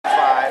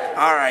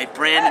All right,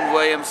 Brandon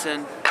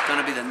Williamson,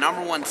 going to be the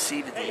 #1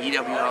 seed at the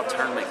EWL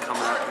tournament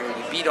coming up here.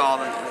 You beat all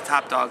the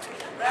top dogs.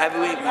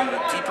 Heavyweight, one of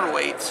the deeper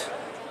weights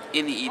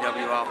in the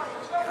EWL.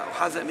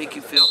 How does that make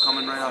you feel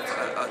coming right off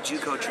a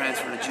JUCO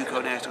transfer to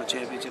JUCO National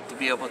Championship to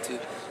be able to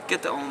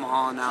get to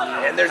Omaha now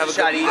and have a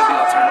good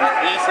EWL tournament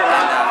and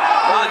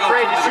really go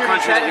prove to the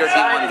country that you're a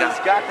D1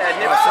 guy? That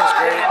feels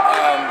great.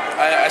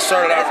 I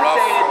started out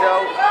rough.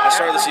 I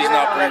started the season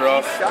out pretty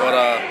rough, but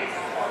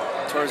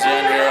towards the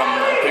end here,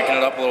 I'm picking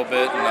it up a little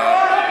bit, and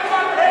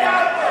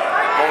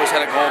I've always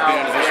had a goal of being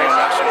a Division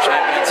I national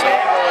champion. So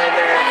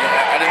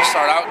I didn't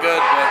start out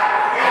good, but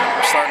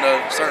I'm starting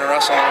to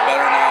wrestle a little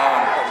better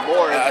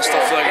now. And I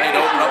still feel like I need to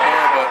open up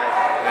more, but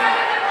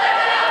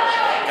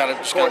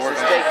just gotta work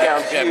on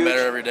getting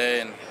better every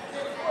day and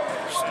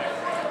just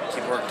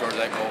keep working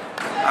towards that goal.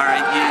 All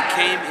right, you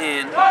came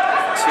in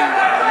to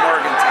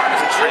Morgantown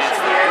as a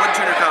transfer. What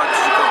junior college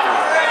did you go to?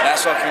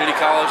 Nassau Community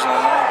College in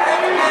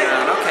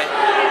Illinois. Okay.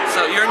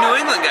 So you're a New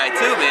England guy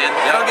too, man.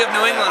 I don't give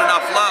New England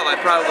enough love. I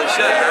probably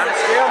should,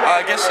 huh?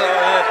 I guess so,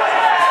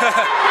 yeah.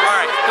 All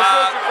right.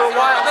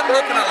 I've been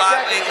looking a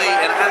lot lately,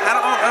 and I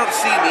don't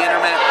see the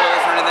internet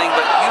polls or anything,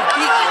 but you've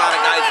beaten a lot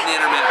of guys in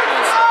the internet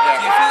polls. Yeah.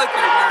 Do you feel like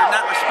you're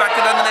not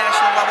respected on the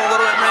national level a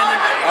little bit,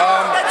 Brandon? I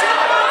don't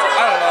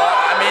know.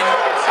 I mean,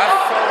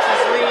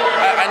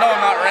 I know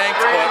I'm not ranked,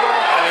 but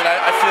I mean,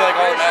 I feel like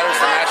all that matters is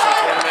the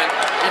national tournament.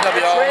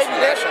 EWL is the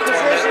national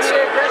tournament, so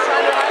if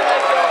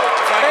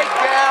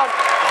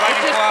I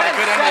can pull out a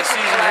good end of the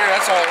season here,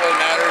 that's all that really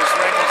matters.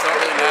 Rankings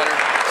don't really matter,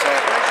 so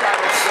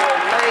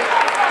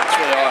that's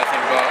really all I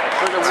think about.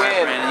 For the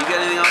win. Brandon, you got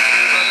anything else to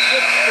say about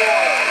it? No,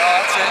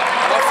 that's it.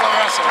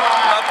 Buffalo wrestling.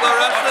 Buffalo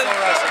wrestling?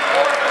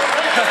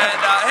 And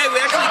hey, we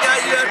actually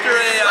got you after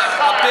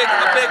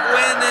a big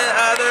win there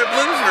at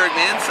Bloomsburg,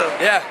 man. So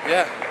yeah.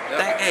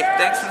 Hey,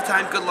 thanks for the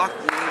time. Good luck.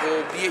 We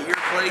will be at your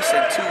place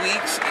in 2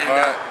 weeks, and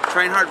right.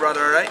 train hard,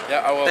 brother. All right?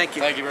 Yeah, I will. Thank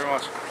you. Thank you very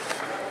much.